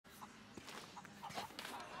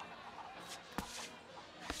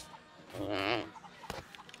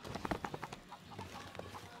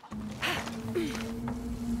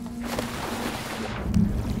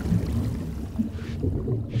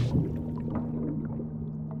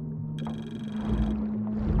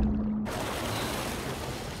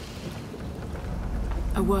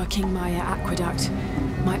A working Maya aqueduct.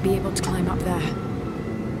 Might be able to climb up there.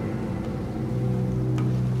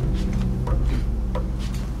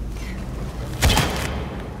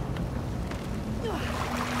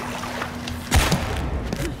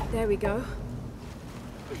 There we go.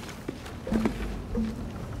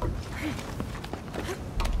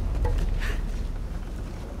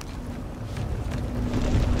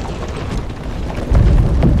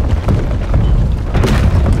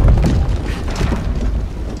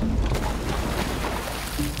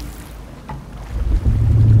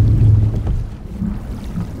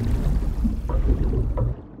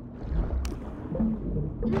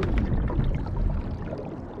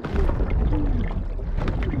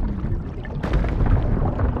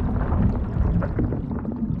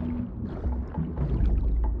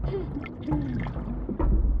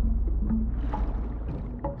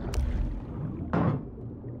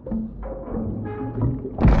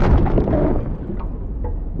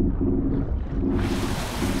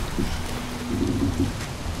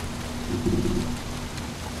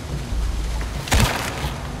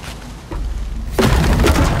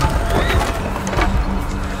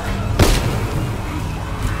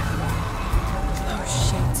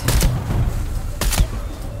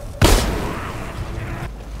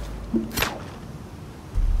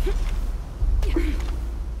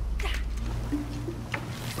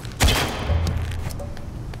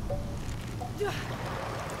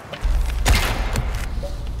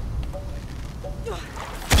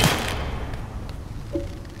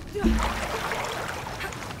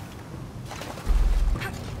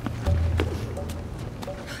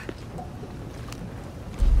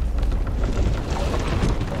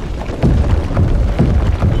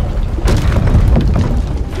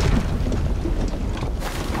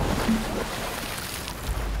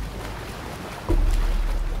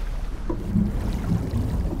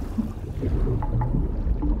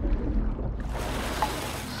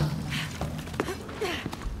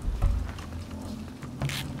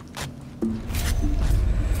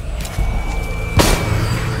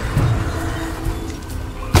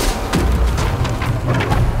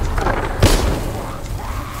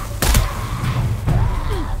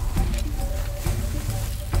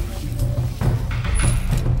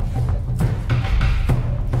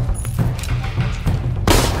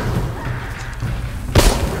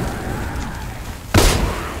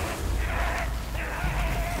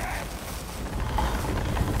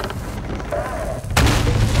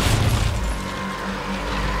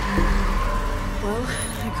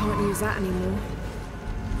 That anymore.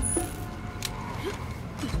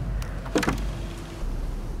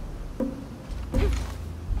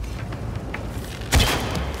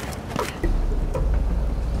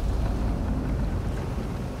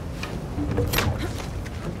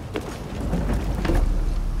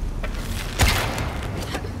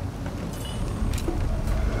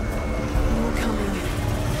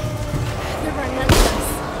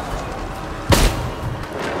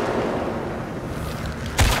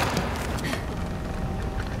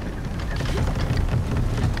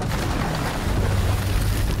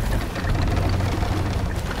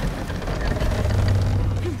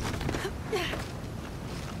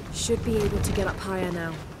 Should be able to get up higher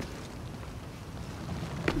now.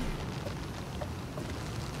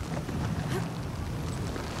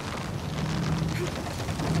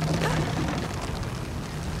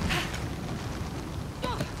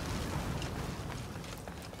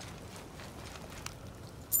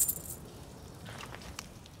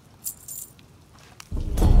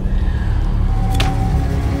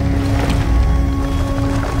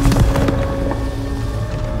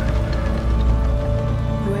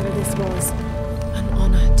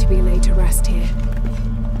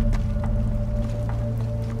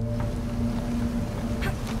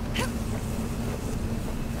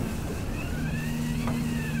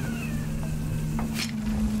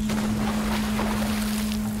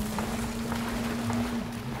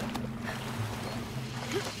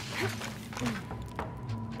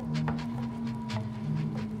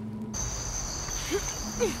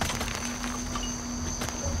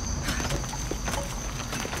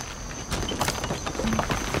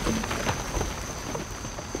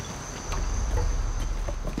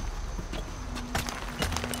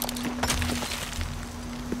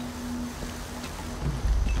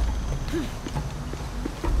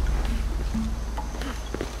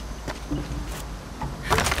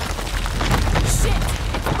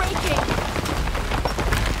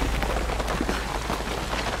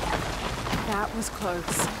 Was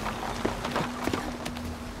close.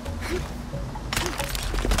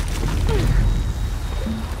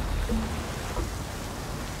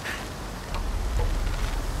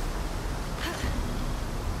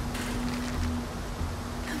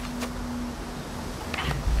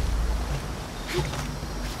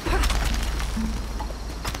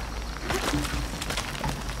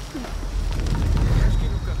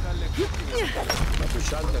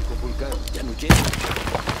 saltan con vulkan. Janujen.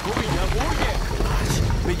 Kubi na wujek.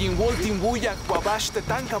 Begin wolting wuyak wabash te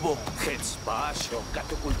tankabo. Hets bash o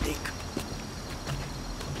katukultik.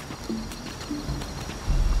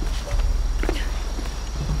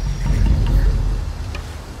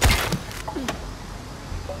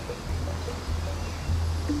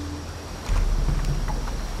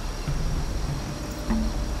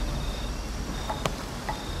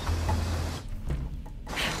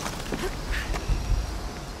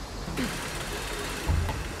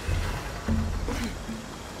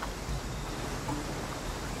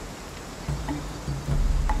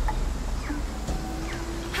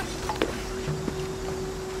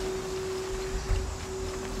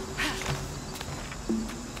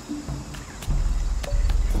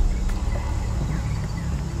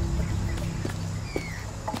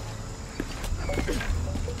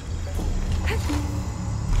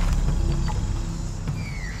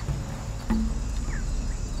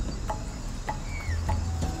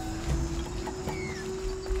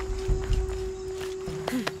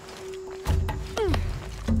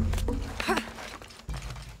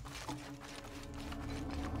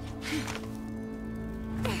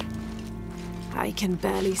 I can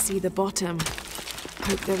barely see the bottom.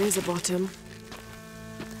 Hope there is a bottom.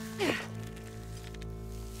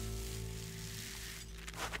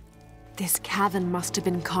 This cavern must have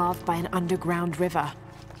been carved by an underground river.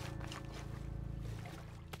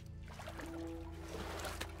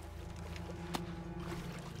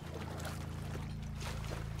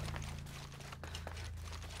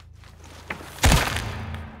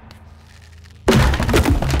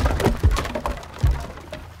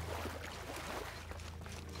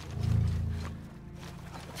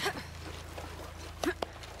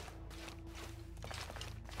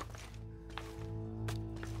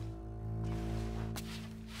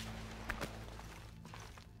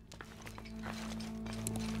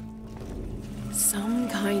 Some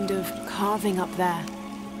kind of carving up there.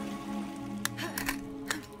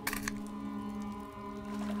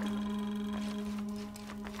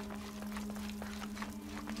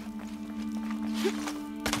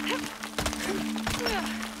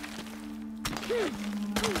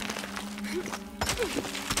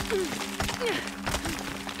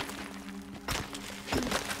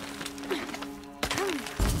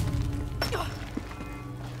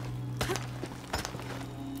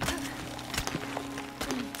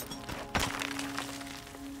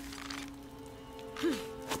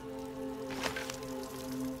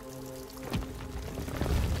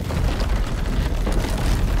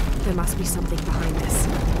 There must be something behind this.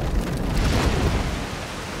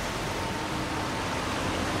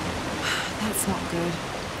 That's not good.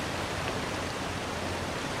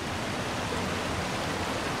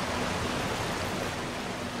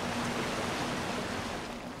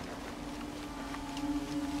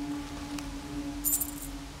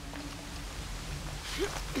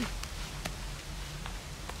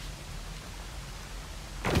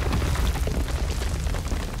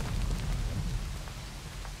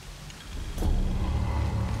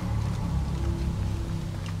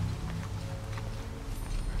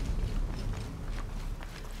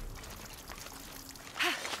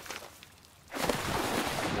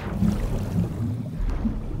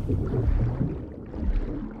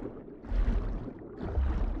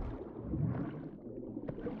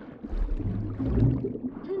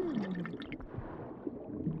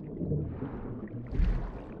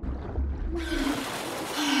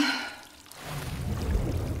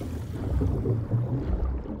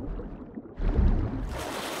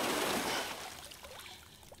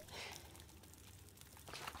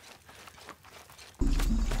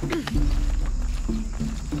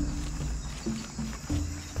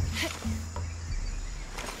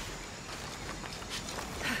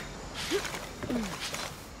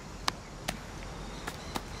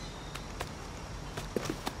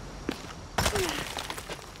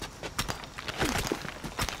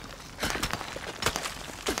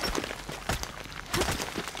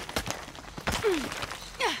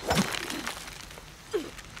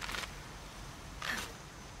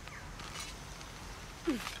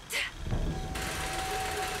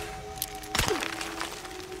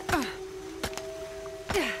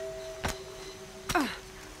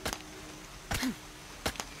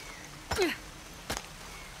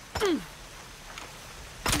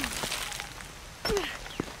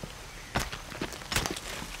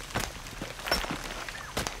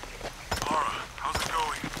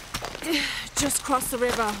 Just crossed the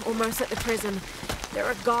river, almost at the prison. There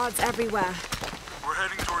are guards everywhere. We're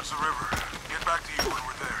heading towards the river. Get back to you when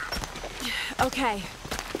we're there. Okay.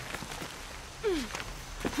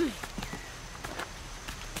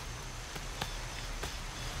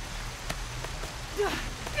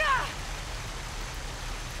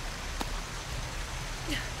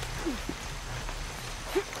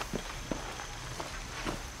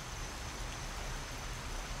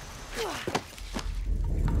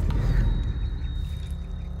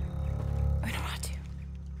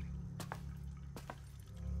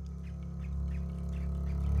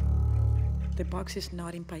 box is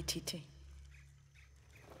not in Paititi.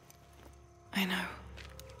 I know.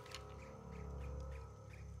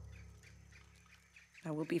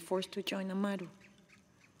 I will be forced to join Amaru.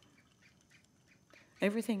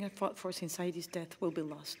 Everything I fought for since Heidi's death will be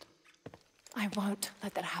lost. I won't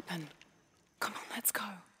let that happen. Come on, let's go.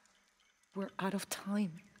 We're out of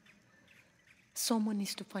time. Someone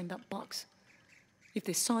needs to find that box. If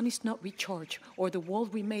the sun is not recharged, or the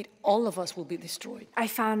world we made, all of us will be destroyed. I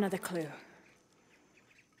found another clue.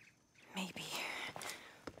 Maybe.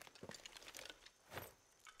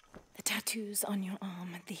 The tattoos on your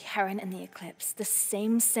arm, the heron and the eclipse, the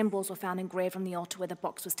same symbols were found engraved on the altar where the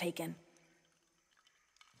box was taken.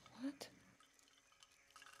 What?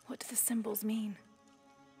 What do the symbols mean?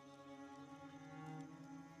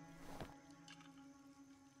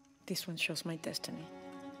 This one shows my destiny.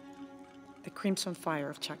 The crimson fire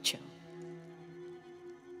of Chakchil.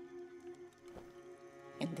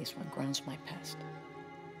 And this one grounds my past.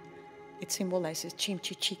 It symbolizes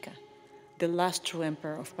Chimchichica, the last true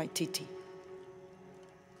emperor of Paititi.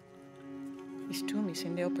 His tomb is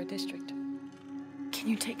in the upper district. Can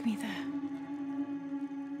you take me there?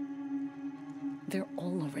 They're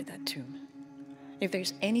all over that tomb. If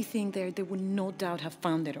there's anything there, they would no doubt have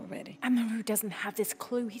found it already. Amaru doesn't have this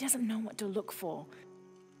clue. He doesn't know what to look for.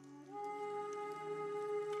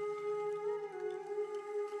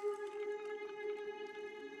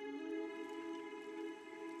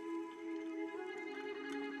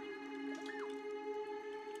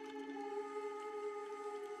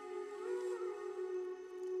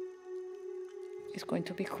 He's going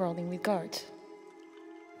to be crawling with guards.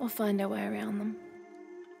 We'll find our way around them.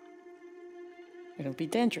 It'll be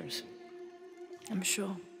dangerous. I'm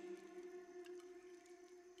sure.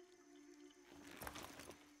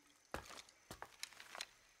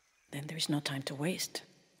 Then there's no time to waste.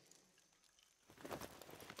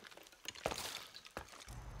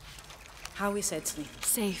 How is Edsley?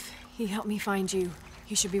 Safe. He helped me find you.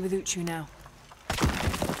 He should be with Uchu now.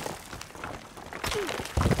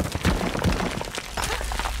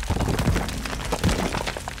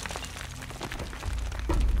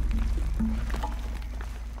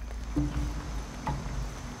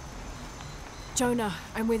 Jonah,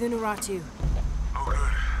 I'm with Unuratu. Oh,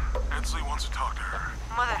 good. Edsley wants to talk to her.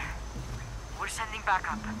 Mother, we're sending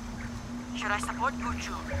backup. Should I support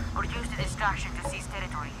Uchu or use the distraction to seize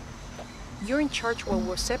territory? You're in charge while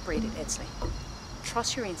we're separated, Edsley.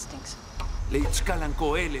 Trust your instincts. Leitskalan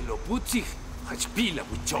koele lo putsih, hachpila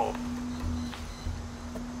wicho.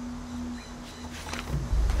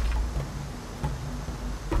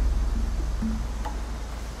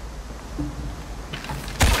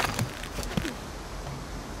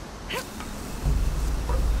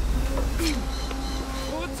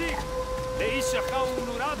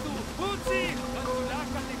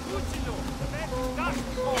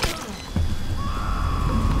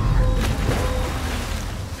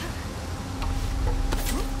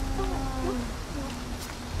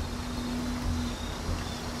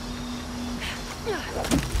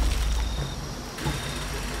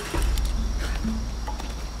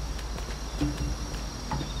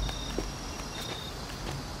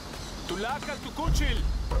 Tulaka tu kuchil.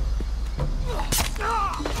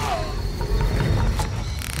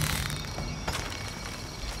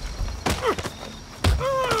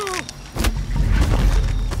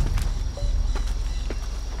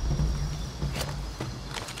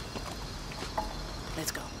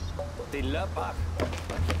 Let's go. Tilapak.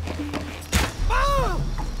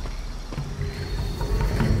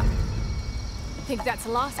 I think that's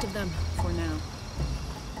the last of them. For now,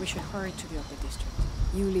 we should hurry to the upper district.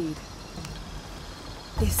 You lead.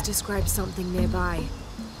 This describes something nearby.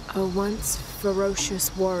 A once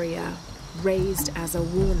ferocious warrior, raised as a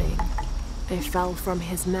warning. It fell from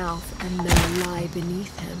his mouth and now lie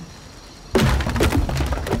beneath him.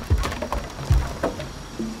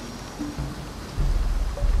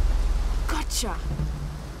 Gotcha!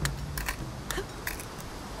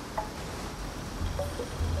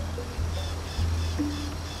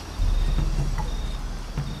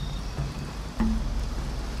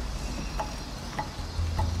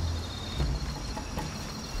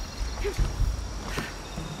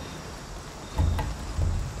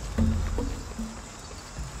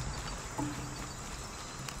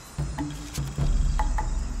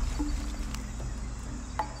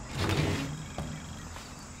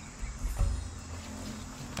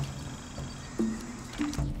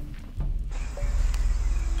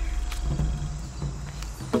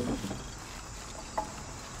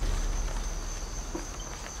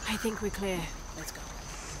 I think we're clear. Let's go.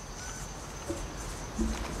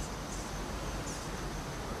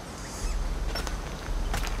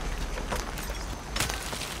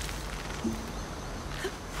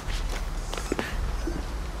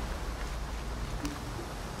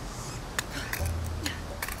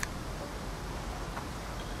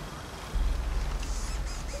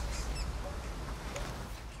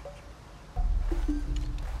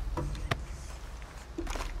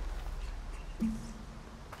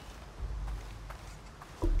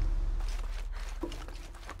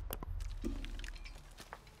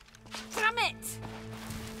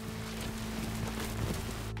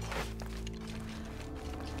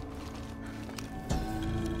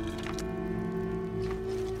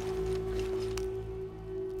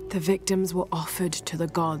 The victims were offered to the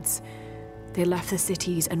gods. They left the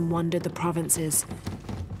cities and wandered the provinces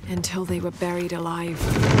until they were buried alive.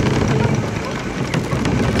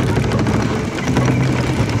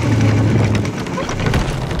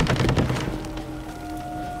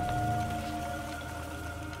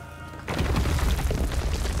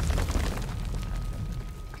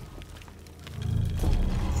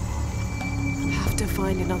 Have to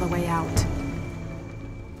find another way out.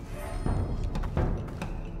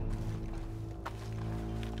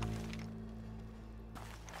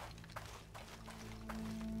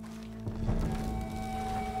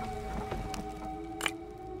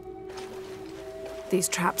 These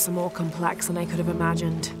traps are more complex than I could have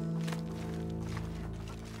imagined.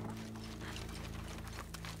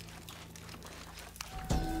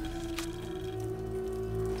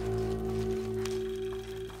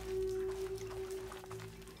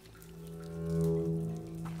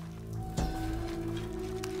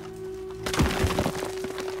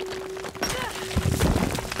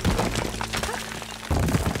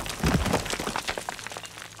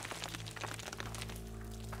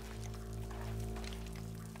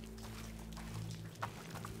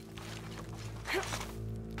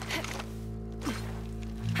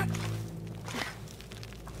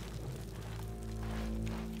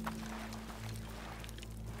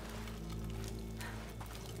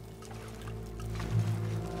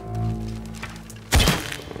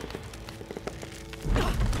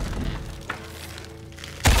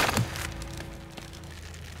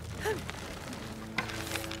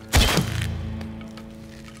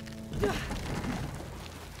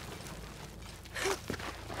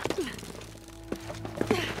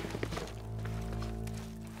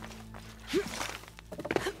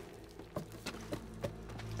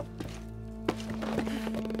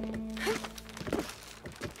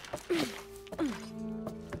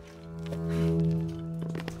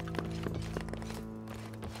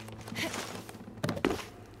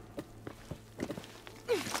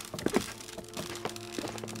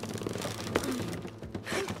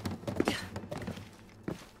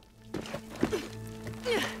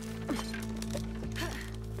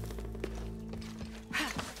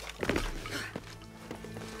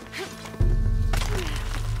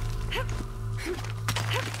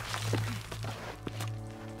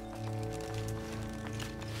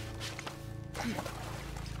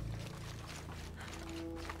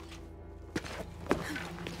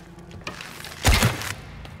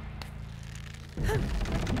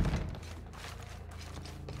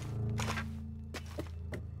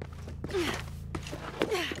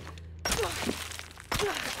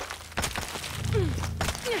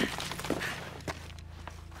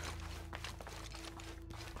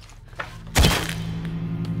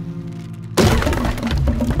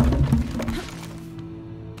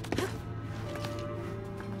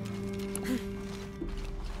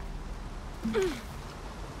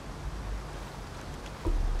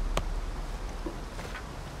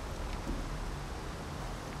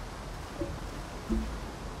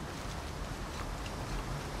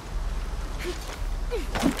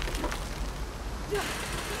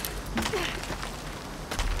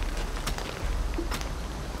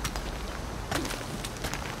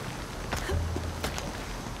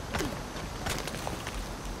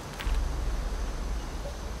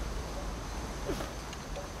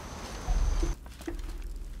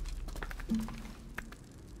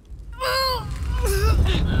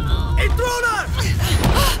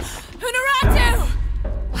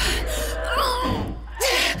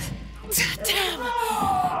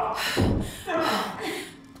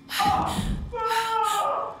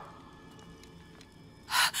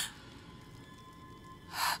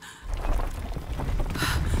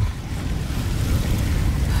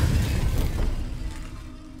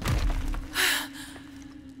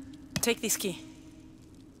 Take this key.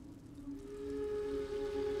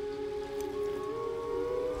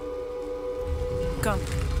 Come,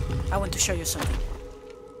 I want to show you something.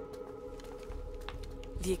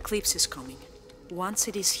 The eclipse is coming. Once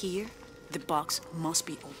it is here, the box must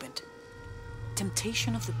be opened.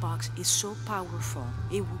 Temptation of the box is so powerful,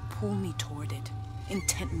 it will pull me toward it and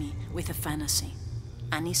tempt me with a fantasy,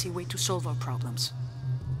 an easy way to solve our problems.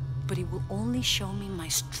 But it will only show me my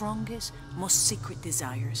strongest, most secret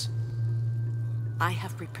desires. I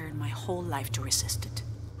have prepared my whole life to resist it.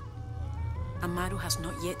 Amaru has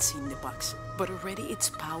not yet seen the box, but already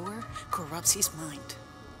its power corrupts his mind.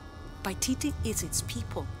 Paititi is its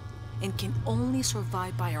people and can only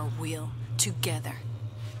survive by our will together.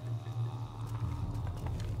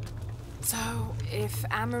 So, if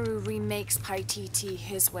Amaru remakes Paititi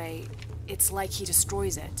his way, it's like he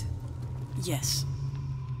destroys it. Yes.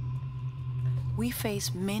 We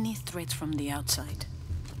face many threats from the outside,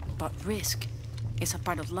 but risk is a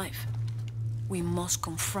part of life. We must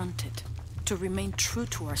confront it to remain true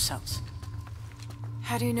to ourselves.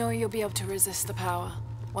 How do you know you'll be able to resist the power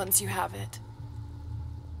once you have it?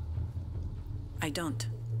 I don't.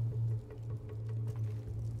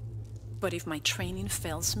 But if my training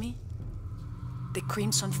fails me, the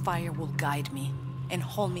Crimson Fire will guide me and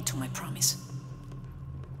hold me to my promise.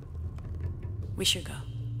 We should go.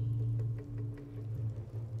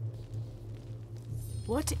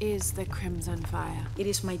 What is the Crimson Fire? It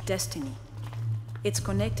is my destiny. It's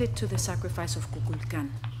connected to the sacrifice of Kukulkan.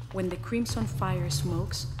 When the Crimson Fire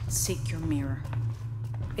smokes, seek your mirror.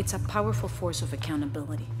 It's a powerful force of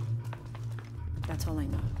accountability. That's all I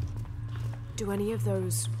know. Do any of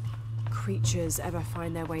those creatures ever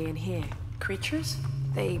find their way in here? Creatures?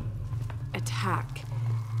 They attack.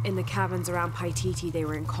 In the caverns around Paititi, they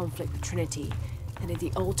were in conflict with Trinity. And at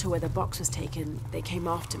the altar where the box was taken, they came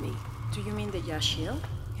after me. Do you mean the Yashil?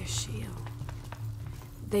 Yashil.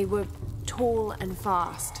 They were tall and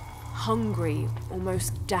fast, hungry,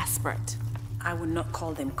 almost desperate. I would not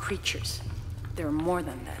call them creatures. They're more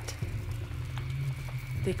than that.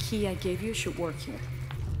 The key I gave you should work here.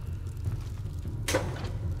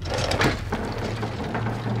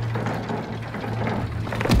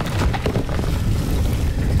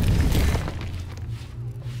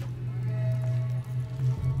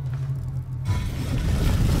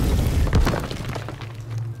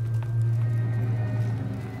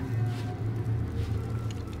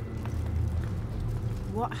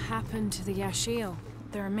 What happened to the Yashil?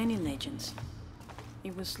 There are many legends.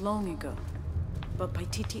 It was long ago, but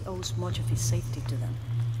Paititi owes much of its safety to them.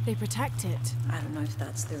 They protect it. I don't know if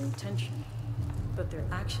that's their intention, but their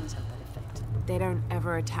actions have that effect. They don't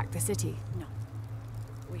ever attack the city. No.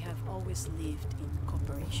 We have always lived in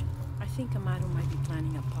cooperation. I think Amaru might be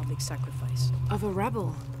planning a public sacrifice. Of a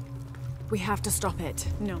rebel. We have to stop it.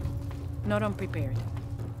 No, not unprepared,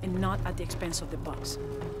 and not at the expense of the box.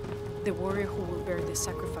 The warrior who will bear this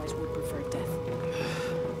sacrifice would prefer death.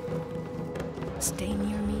 Stay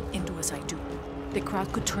near me and do as I do. The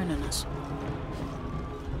crowd could turn on us.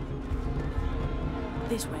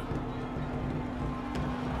 This way.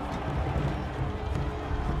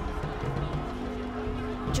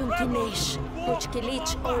 Junkinesh,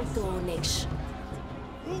 Uchkilich Ordonesh.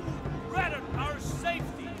 Who threaten our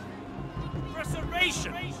safety,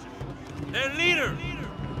 preservation. Their leader,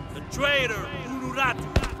 the traitor Ururatu,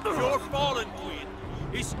 your fallen queen,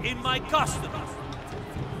 is in my custody.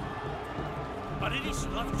 But it is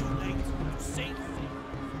not too late to save them.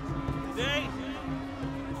 Today,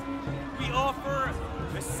 we offer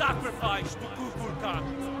a sacrifice to Kukulkan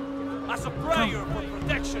as a prayer for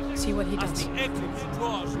protection. See what he as does. the eclipse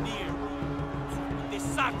draws near. With this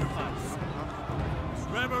sacrifice, this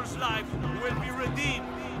rebel's life will be redeemed.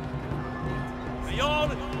 May all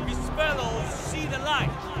his fellows see the light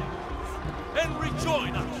and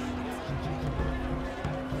rejoin us.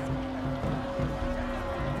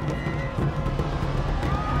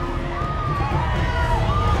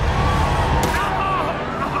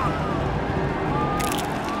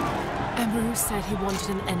 Amaru said he wanted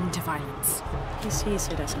an end to violence. He sees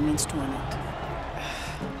it as a means to an end.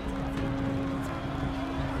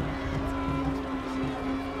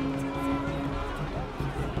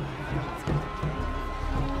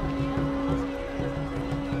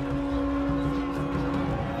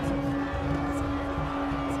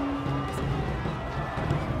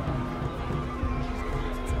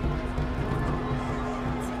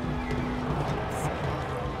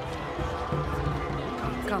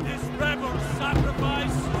 Come. This rebel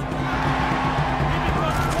sacrifice, he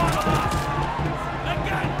becomes one of us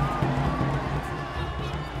again.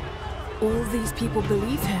 All these people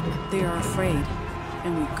believe him. They are afraid,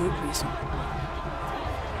 and with good reason.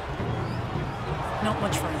 Not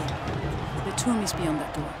much farther. The tomb is beyond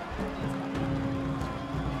that door.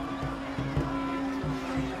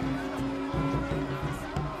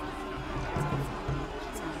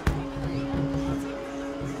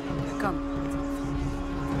 Come.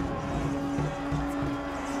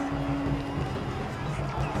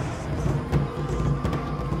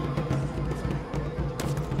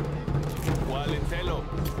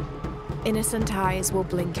 Innocent eyes will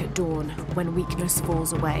blink at dawn when weakness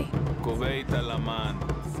falls away. Coveita la man.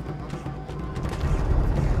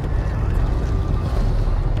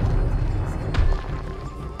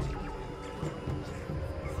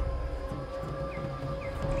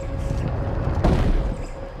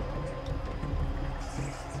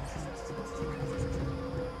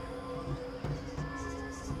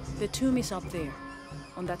 The tomb is up there,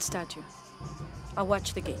 on that statue. I'll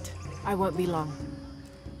watch the gate. I won't be long.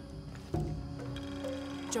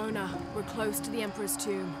 Sona. We're close to the Emperor's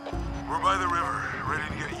tomb. We're by the river, ready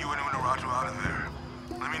to get you and Unarato out of there.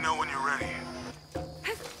 Let me know when you're ready.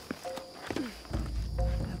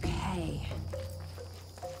 Okay.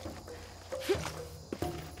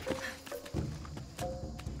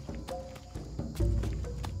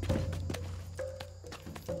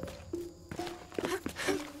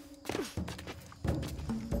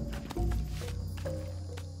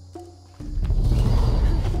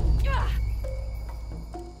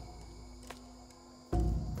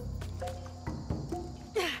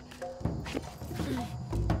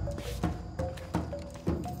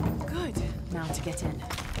 Now to get in.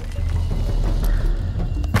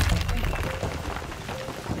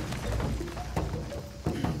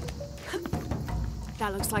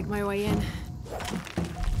 That looks like my way in.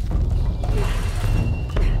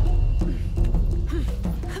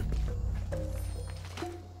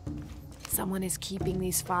 Someone is keeping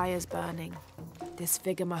these fires burning. This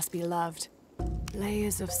figure must be loved.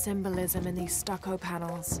 Layers of symbolism in these stucco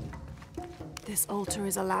panels. This altar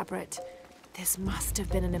is elaborate. This must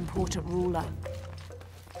have been an important ruler.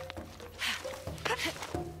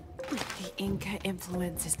 The Inca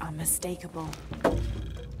influence is unmistakable.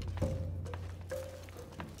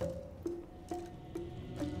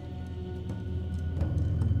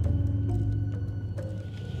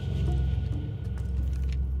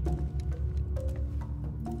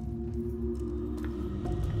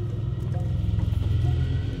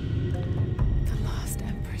 The last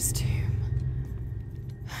Emperor's tomb.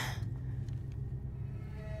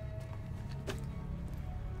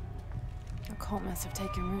 Cult must have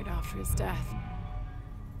taken root after his death.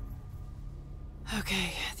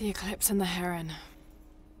 Okay, the Eclipse and the Heron.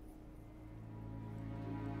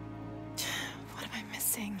 What am I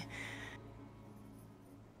missing?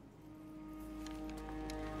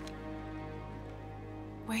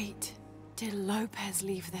 Wait, did Lopez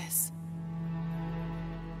leave this?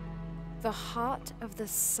 The heart of the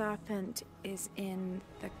serpent is in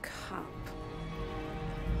the cup.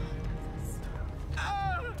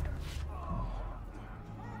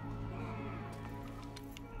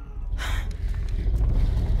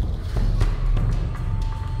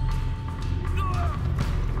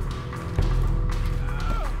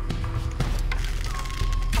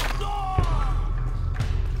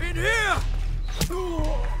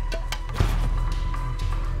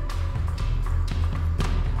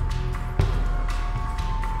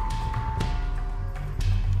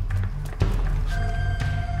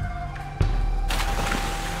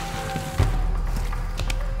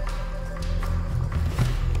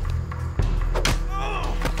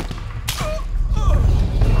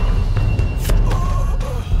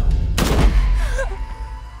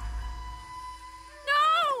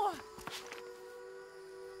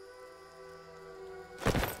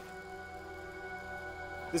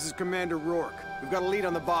 This is Commander Rourke. We've got a lead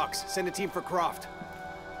on the box. Send a team for Croft.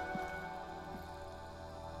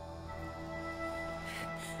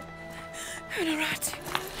 Unarato.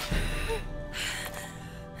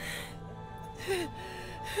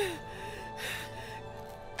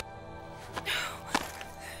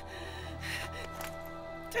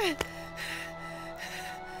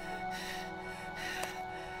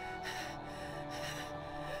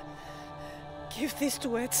 Give this to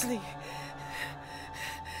Edsley.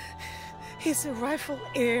 He's a rightful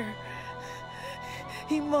heir.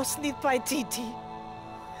 He must live by Titi.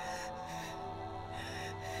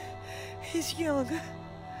 He's young,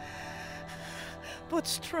 but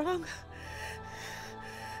strong.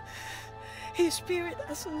 His spirit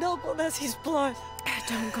as noble as his blood.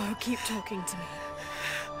 Don't go, keep talking to me.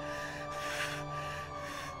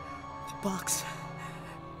 The box,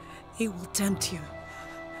 it will tempt you.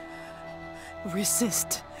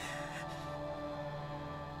 Resist.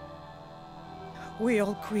 We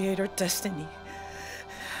all create our destiny.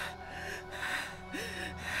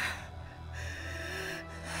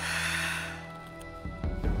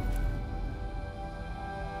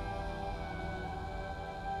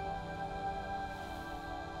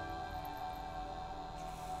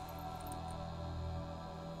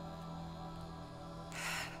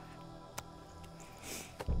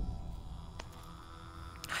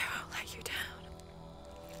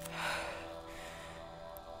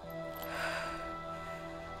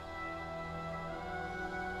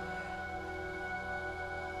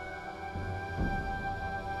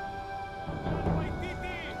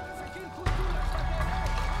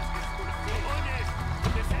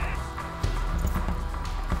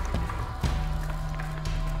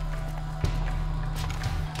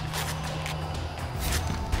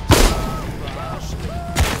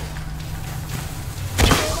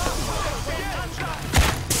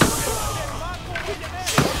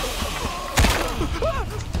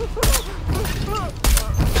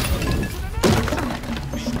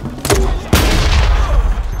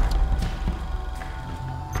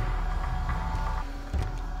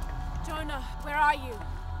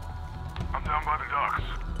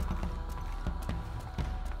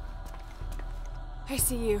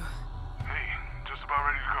 see you. Hey, just about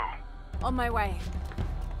ready to go. On my way.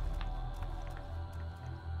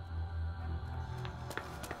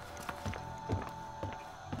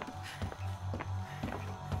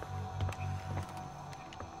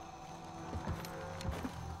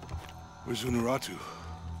 Where's Unuratu?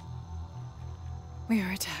 We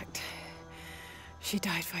were attacked. She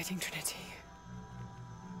died fighting Trinity.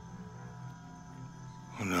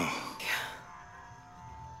 Oh no.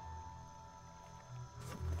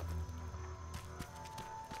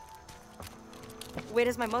 Where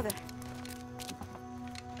is my mother?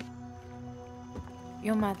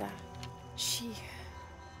 Your mother, she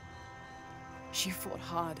fought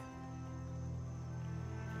hard.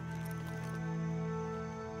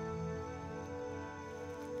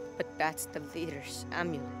 But that's the leader's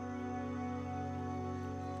amulet.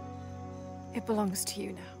 It belongs to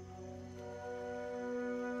you now.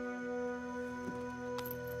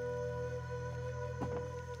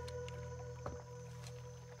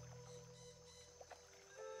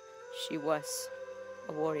 She was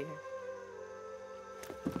a warrior.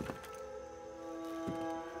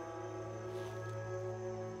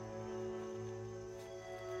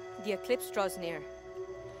 The eclipse draws near.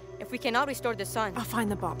 If we cannot restore the sun... I'll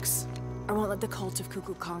find the box. I won't let the cult of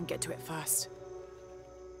Kukulkan Khan get to it first.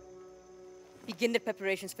 Begin the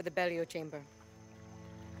preparations for the burial chamber.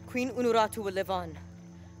 Queen Unuratu will live on,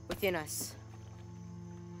 within us.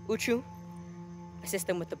 Uchu, assist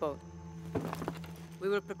them with the boat. We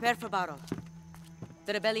will prepare for battle.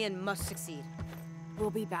 The rebellion must succeed. We'll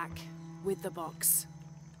be back with the box.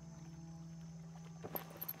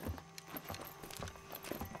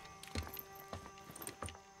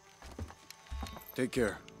 Take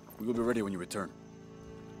care. We will be ready when you return.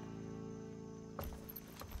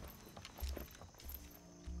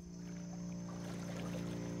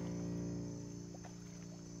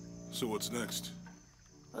 So what's next?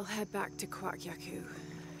 We'll head back to Kwakyaku,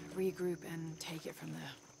 regroup and take it from there.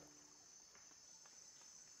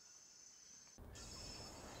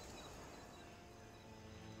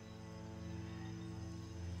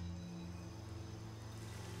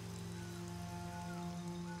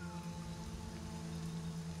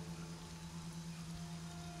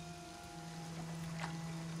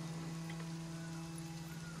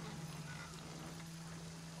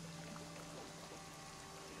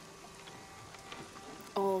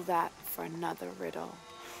 All that for another riddle.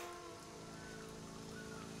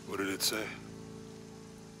 What did it say?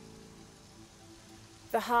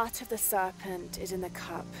 The heart of the serpent is in the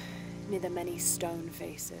cup, near the many stone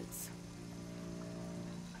faces.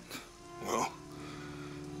 Well,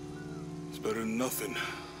 it's better than nothing.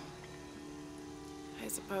 I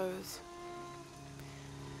suppose.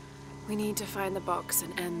 We need to find the box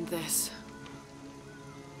and end this.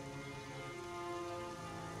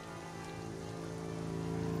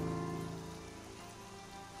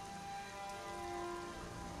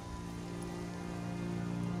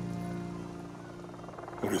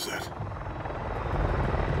 What is that?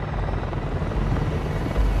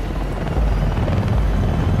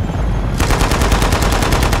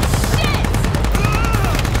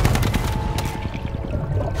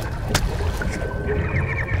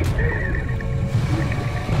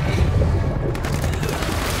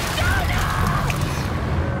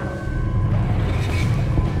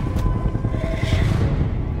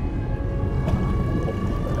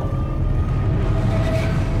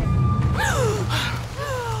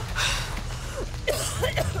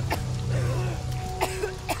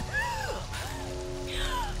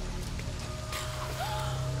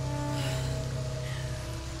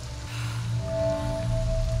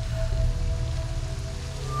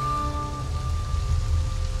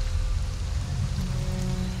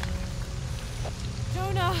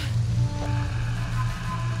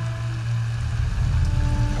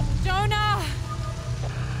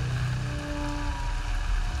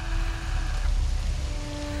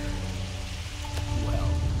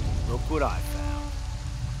 What I found.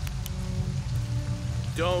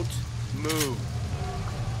 Don't move.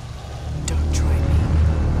 Don't try me.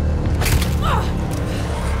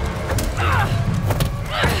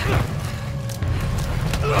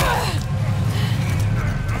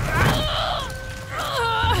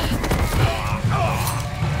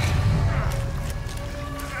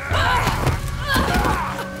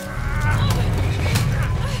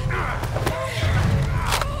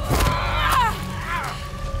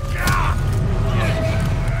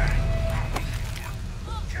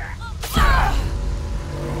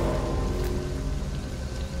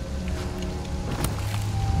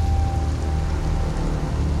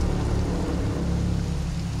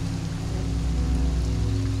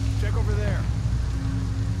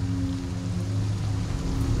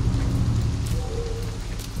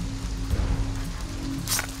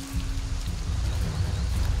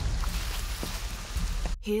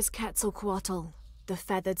 Here's Quetzalcoatl, the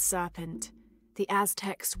feathered serpent. The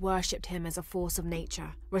Aztecs worshipped him as a force of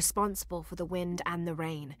nature, responsible for the wind and the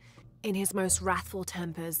rain. In his most wrathful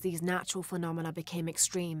tempers, these natural phenomena became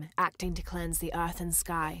extreme, acting to cleanse the earth and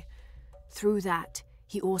sky. Through that,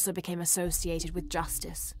 he also became associated with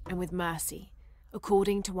justice and with mercy.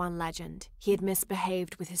 According to one legend, he had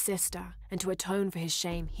misbehaved with his sister, and to atone for his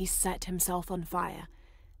shame, he set himself on fire.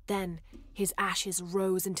 Then, his ashes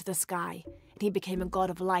rose into the sky, and he became a god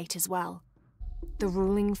of light as well. The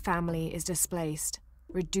ruling family is displaced,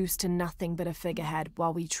 reduced to nothing but a figurehead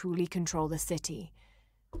while we truly control the city.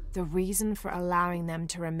 The reason for allowing them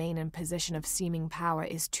to remain in position of seeming power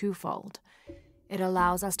is twofold. It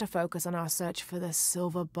allows us to focus on our search for the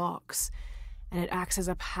silver box, and it acts as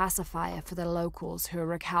a pacifier for the locals who are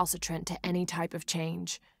recalcitrant to any type of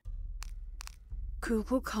change.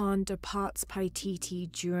 Kukulkan departs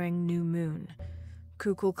Paititi during new moon.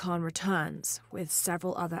 Kukulkan returns, with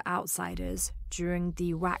several other outsiders, during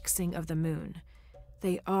the waxing of the moon.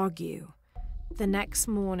 They argue. The next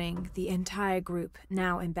morning, the entire group,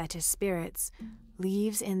 now in better spirits,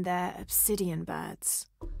 leaves in their obsidian birds.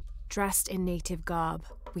 Dressed in native garb,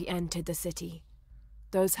 we entered the city.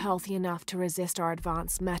 Those healthy enough to resist our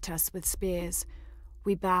advance met us with spears.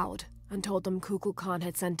 We bowed and told them Kukulkan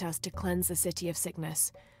had sent us to cleanse the city of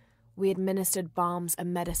sickness. We administered balms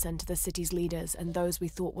and medicine to the city's leaders and those we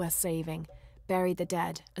thought worth saving, buried the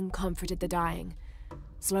dead, and comforted the dying.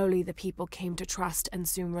 Slowly, the people came to trust and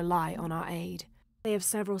soon rely on our aid. They have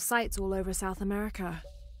several sites all over South America.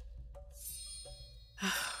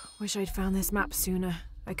 Wish I'd found this map sooner.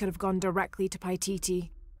 I could have gone directly to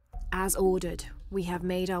Paititi. As ordered, we have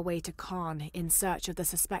made our way to Caen in search of the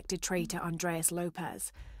suspected traitor Andres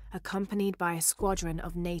Lopez, accompanied by a squadron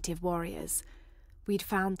of native warriors. We'd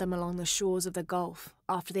found them along the shores of the Gulf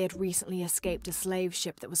after they had recently escaped a slave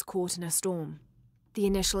ship that was caught in a storm. The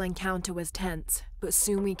initial encounter was tense, but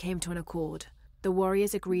soon we came to an accord. The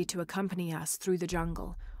warriors agreed to accompany us through the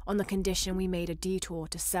jungle, on the condition we made a detour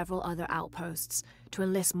to several other outposts to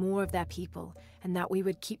enlist more of their people and that we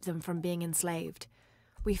would keep them from being enslaved.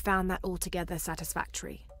 We found that altogether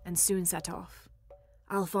satisfactory, and soon set off.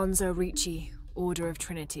 Alfonso Ricci, Order of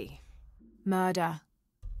Trinity. Murder.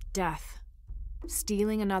 Death.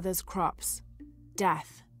 Stealing another's crops.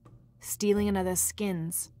 Death. Stealing another's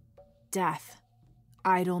skins. Death.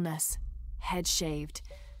 Idleness. Head shaved.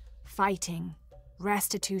 Fighting.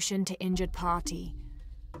 Restitution to injured party.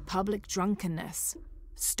 Public drunkenness.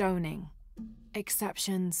 Stoning.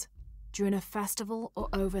 Exceptions. During a festival or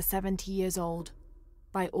over 70 years old.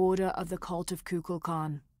 By order of the cult of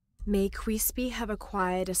Kukulkan. May Quispe have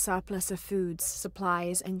acquired a surplus of foods,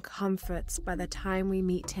 supplies, and comforts by the time we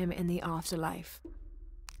meet him in the afterlife.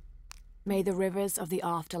 May the rivers of the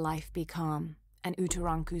afterlife be calm, and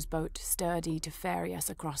Utaranku's boat sturdy to ferry us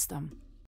across them.